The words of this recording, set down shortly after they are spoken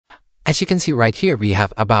as you can see right here, we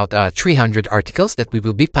have about 300 articles that we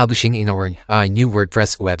will be publishing in our new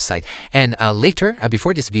WordPress website. And later,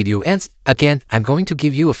 before this video ends, again, I'm going to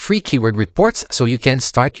give you a free keyword reports so you can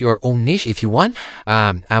start your own niche if you want.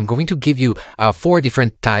 I'm going to give you 4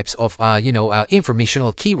 different types of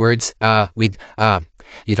informational keywords with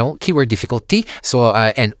keyword difficulty, so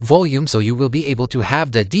and volume, so you will be able to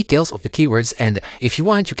have the details of the keywords. And if you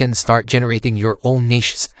want, you can start generating your own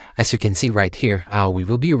niches. As you can see right here, we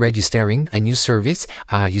will be registering a new service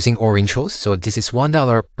using Orange Host. So this is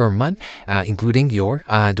 $1 per month, including your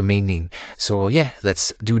domain name. So yeah,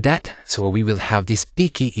 let's do that. So we will have this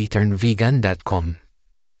pickyeternvegan.com.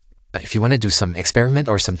 If you want to do some experiment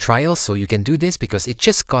or some trials, so you can do this because it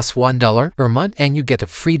just costs $1 per month and you get a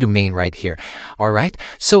free domain right here. All right.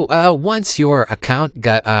 So once your account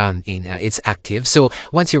got it's active, so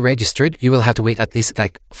once you're registered, you will have to wait at least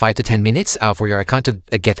like 5 to 10 minutes for your account to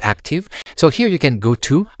get active. So here you can go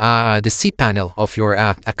to the cPanel of your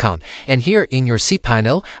account, and here in your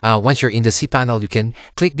cPanel, once you're in the cPanel, you can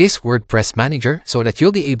click this WordPress Manager so that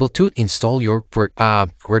you'll be able to install your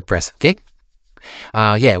WordPress. Okay.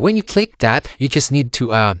 When you click that, you just need to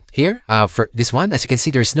here for this one, as you can see,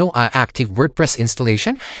 there's no active WordPress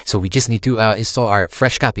installation, so we just need to install our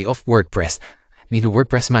fresh copy of WordPress. Need a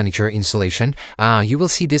WordPress Manager installation. You will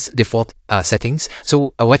see this default settings.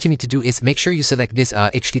 So what you need to do is make sure you select this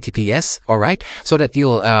HTTPS, all right, so that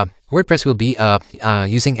you'll WordPress will be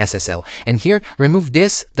using SSL. And here, remove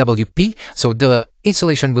this WP, so the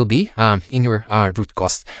installation will be in your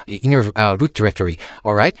root directory.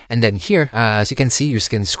 All right, and then here, as you can see, you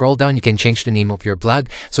can scroll down. You can change the name of your blog,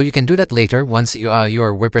 so you can do that later once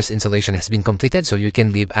your WordPress installation has been completed. So you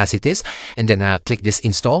can leave as it is, and then click this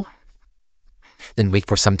install. Then wait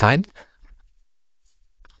for some time.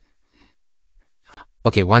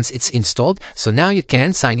 Okay, once it's installed, so now you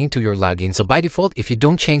can sign into your login. So by default, if you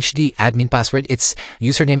don't change the admin password, it's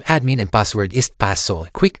username admin and password is passo.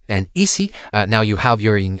 Quick and easy. Now you have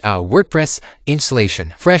your WordPress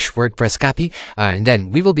installation, fresh WordPress copy, and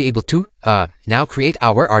then we will be able to now create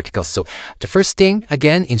our articles. So the first thing,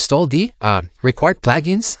 again, install the required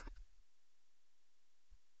plugins.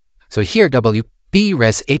 So here, WP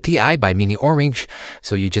REST API by Mini Orange.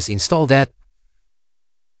 So you just install that,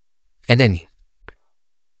 and then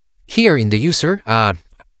here in the user,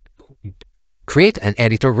 create an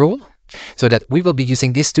editor role so that we will be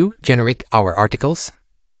using this to generate our articles.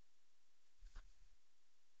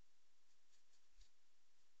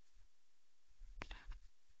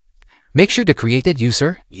 Make sure the created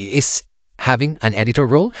user is having an editor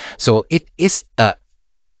role, so it is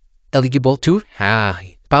eligible to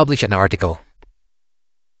publish an article.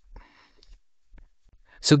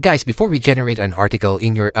 So guys, before we generate an article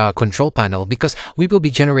in your control panel, because we will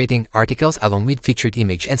be generating articles along with featured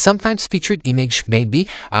image, and sometimes featured image may be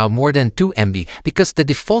more than 2 MB, because the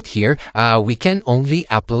default here, we can only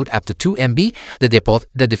upload up to 2 MB,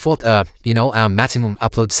 the default maximum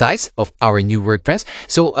upload size of our new WordPress.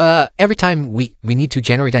 So every time we need to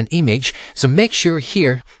generate an image, so make sure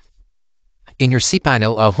here in your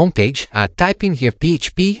cPanel homepage, type in here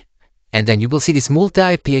PHP, and then you will see this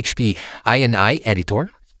multi-PHP INI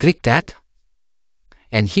editor. Click that.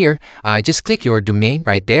 And here, just click your domain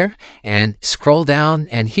right there and scroll down.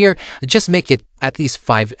 And here, just make it at least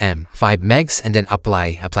 5 megs, and then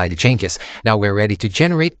apply the changes. Now we're ready to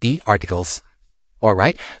generate the articles. All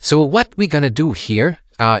right. So what we're going to do here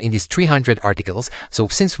in these 300 articles. So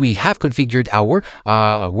since we have configured our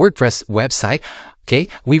WordPress website, okay,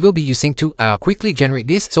 we will be using to quickly generate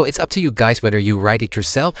this. So it's up to you guys whether you write it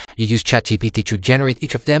yourself, you use ChatGPT to generate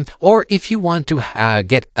each of them, or if you want to have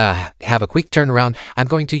a quick turnaround, I'm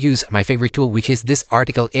going to use my favorite tool, which is this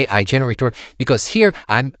article AI generator, because here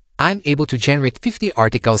I'm able to generate 50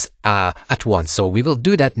 articles at once. So we will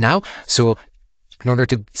do that now. So in order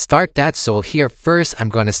to start that, so here first I'm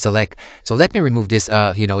going to select. So let me remove this,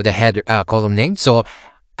 the head column name. So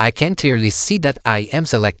I can clearly see that I am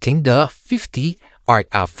selecting the 50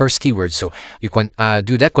 first keyword. So you can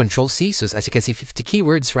do that, Control C. So as you can see, 50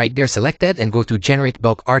 keywords right there selected, and go to generate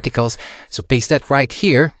bulk articles. So paste that right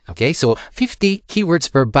here. Okay, so 50 keywords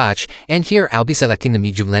per batch, and here I'll be selecting the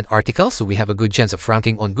medium length article. So we have a good chance of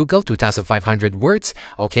ranking on Google, 2,500 words.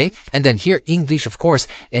 Okay, and then here English, of course,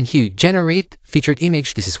 and here generate featured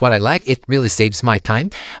image. This is what I like. It really saves my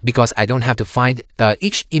time because I don't have to find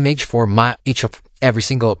each image for each of every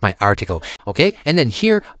single of my article. Okay, and then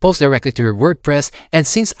here, post directly to your WordPress. And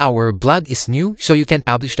since our blog is new, so you can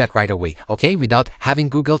publish that right away, okay, without having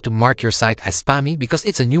Google to mark your site as spammy, because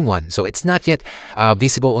it's a new one. So it's not yet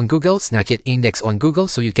visible on Google, it's not yet indexed on Google,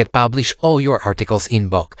 so you can publish all your articles in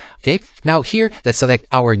bulk. Okay, now here, let's select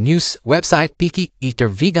our news website,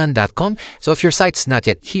 pickeatervegan.com. So if your site's not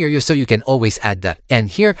yet here, so you can always add that. And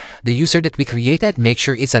here, the user that we created, make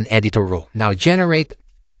sure it's an editor role. Now generate.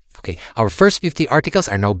 Okay, our first 50 articles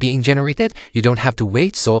are now being generated. You don't have to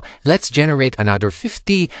wait, so let's generate another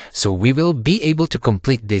 50, so we will be able to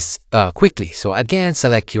complete this quickly. So again,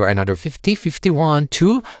 select your another 50, 51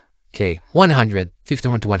 to, okay, 100,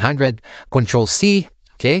 51 to 100, Control C,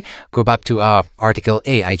 okay, go back to article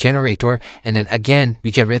AI generator, and then again,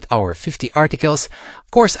 we generate our 50 articles.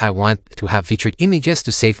 Of course, I want to have featured images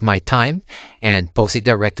to save my time and post it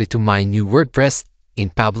directly to my new WordPress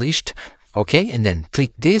in published. Okay, and then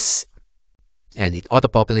click this, and it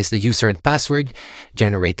auto-populates the user and password,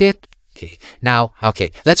 generate it. Okay, now,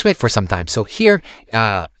 okay, let's wait for some time. So here,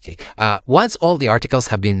 once all the articles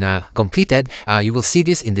have been completed, you will see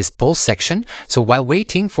this in this post section. So while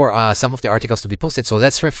waiting for some of the articles to be posted, so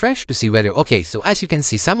let's refresh to see whether, okay, so as you can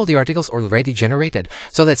see, some of the articles are already generated.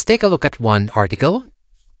 So let's take a look at one article.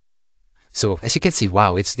 So as you can see,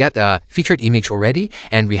 wow, it's got a featured image already,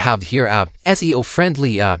 and we have here a SEO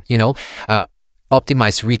friendly,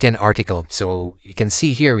 optimized written article. So you can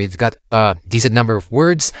see here we've got a decent number of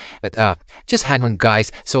words, but just hang on,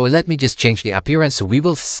 guys. So let me just change the appearance, so we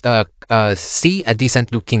will see a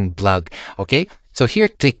decent looking blog. Okay, so here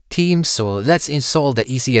click themes. So let's install the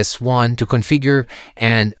easiest one to configure,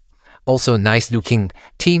 and also nice looking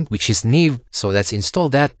theme, which is Neve. So let's install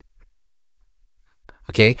that.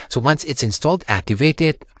 Okay, so once it's installed, activate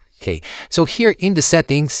it. Okay, so here in the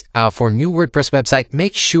settings for new WordPress website,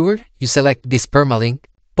 make sure you select this permalink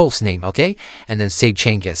post name, okay, and then save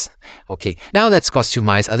changes. Okay, now let's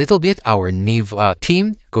customize a little bit our Neve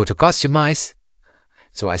theme. Go to customize.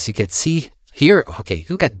 So as you can see here, okay,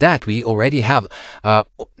 look at that. We already have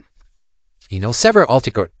several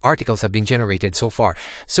articles have been generated so far.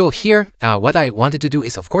 So here, what I wanted to do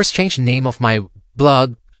is, of course, change the name of my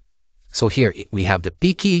blog. So here we have the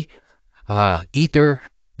Picky Eater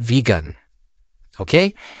Vegan.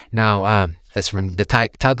 Okay, now let's run the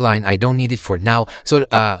tagline. I don't need it for now. So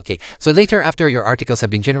okay, so later after your articles have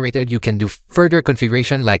been generated, you can do further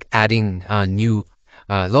configuration like adding a new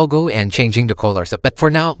logo and changing the colors. But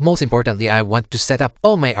for now, most importantly, I want to set up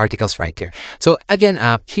all my articles right here. So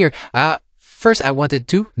again, here, first I wanted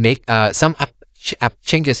to make some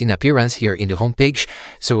changes in appearance here in the homepage.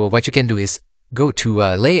 So what you can do is go to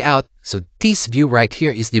layout. So this view right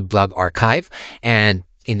here is the blog archive, and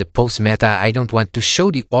in the post meta, I don't want to show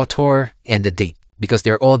the author and the date because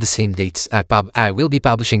they're all the same dates. I will be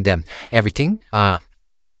publishing them, everything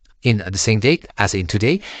in the same date as in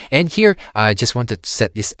today. And here I just wanted to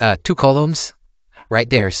set this 2 columns right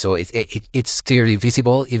there, so it's clearly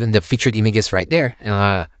visible. Even the featured images right there,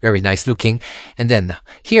 very nice looking. And then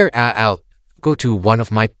here I'll go to one of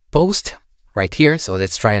my posts right here. So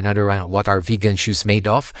let's try another round. What are vegan shoes made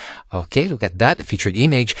of? Okay, look at that featured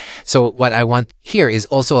image. So what I want here is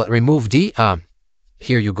also remove the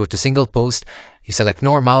here you go to single post, you select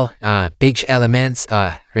normal, page elements,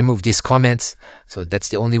 remove these comments. So that's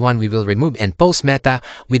the only one we will remove. And post meta,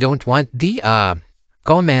 we don't want the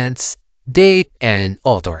comments, date, and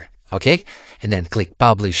author. Okay, and then click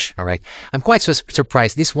publish. All right, I'm quite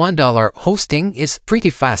surprised. This $1 hosting is pretty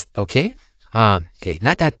fast. Okay. Okay,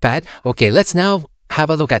 not that bad. Okay, let's now have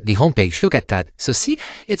a look at the homepage. Look at that. So see,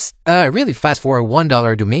 it's really fast for a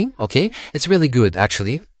 $1 domain. Okay, it's really good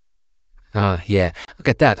actually. Yeah, look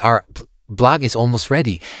at that. Our blog is almost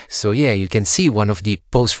ready. So yeah, you can see one of the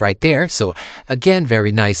posts right there. So again,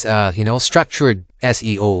 very nice. Structured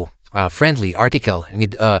SEO friendly article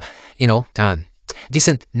with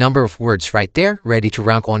decent number of words right there, ready to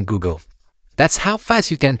rank on Google. That's how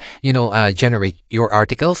fast you can, generate your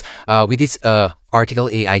articles with this article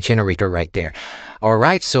AI generator right there. All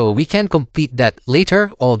right, so we can complete that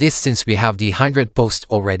later. All this since we have the 100 posts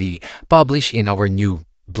already published in our new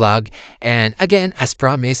blog. And again, as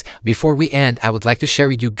promised, before we end, I would like to share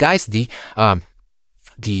with you guys the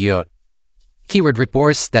keyword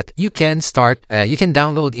reports that you can start, you can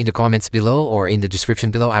download in the comments below or in the description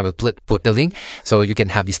below. I will put the link so you can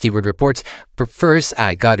have these keyword reports. But first,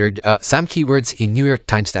 I gathered some keywords in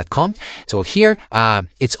NewYorkTimes.com. So here,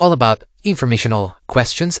 it's all about informational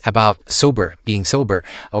questions about being sober.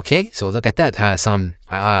 Okay, so look at that. Some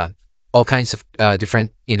all kinds of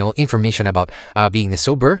different information about being a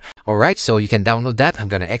sober. All right, so you can download that. I'm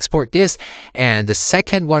gonna export this. And the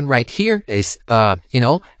second one right here is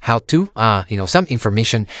how to some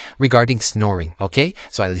information regarding snoring. Okay,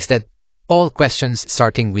 so I listed all questions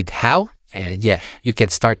starting with how. And yeah, you can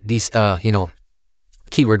start these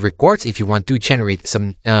keyword reports if you want to generate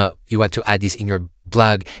some you want to add this in your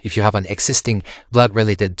blog if you have an existing blog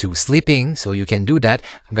related to sleeping, so you can do that.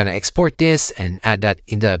 I'm gonna export this and add that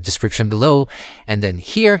in the description below. And then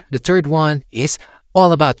here the third one is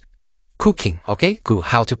all about cooking. Okay, cool.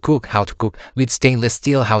 How to cook with stainless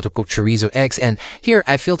steel, how to cook chorizo eggs. And here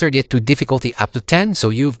I filtered it to difficulty up to 10, so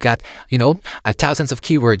you've got thousands of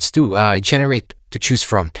keywords to generate to choose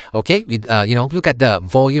from. Okay, with look at the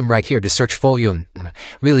volume right here, the search volume,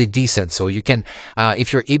 really decent. So you can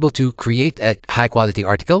if you're able to create a high quality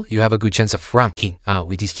article, you have a good chance of ranking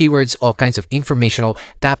with these keywords, all kinds of informational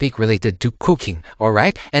topic related to cooking. All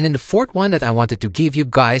right, and then the fourth one that I wanted to give you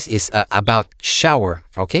guys is about shower.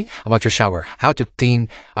 Okay, about your shower, how to clean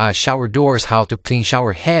shower doors, how to clean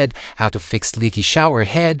shower head, how to fix leaky shower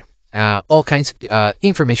head, all kinds of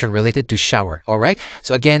information related to shower. All right,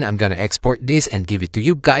 so again, I'm gonna export this and give it to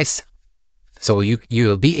you guys, so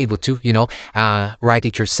you'll be able to write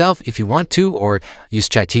it yourself if you want to, or use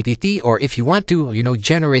ChatGPT, or if you want to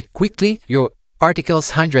generate quickly your articles,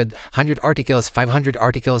 100 articles, 500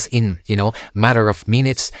 articles in matter of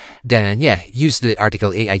minutes, then yeah, use the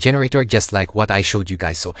article AI generator just like what I showed you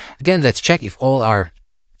guys. So again, let's check if all our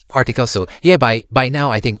articles, so yeah, by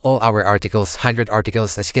now I think all our articles, 100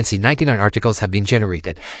 articles, as you can see, 99 articles have been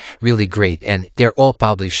generated. Really great, and they're all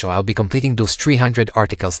published. So I'll be completing those 300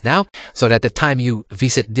 articles now, so that the time you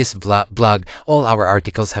visit this blog, all our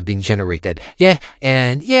articles have been generated. Yeah,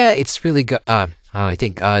 and yeah, it's really good. I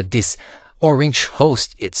think this orange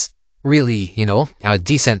host, it's really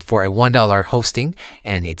decent for a $1 hosting,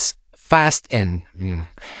 and it's fast. And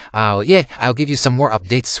yeah, I'll give you some more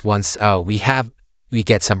updates once we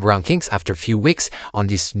get some rankings after a few weeks on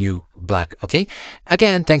this new blog. Okay,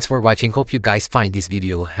 again, thanks for watching. Hope you guys find this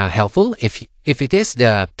video helpful. If it is,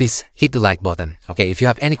 please hit the like button. Okay, if you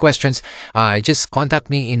have any questions, just contact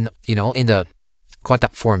me in in the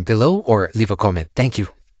contact form below, or leave a comment. Thank you.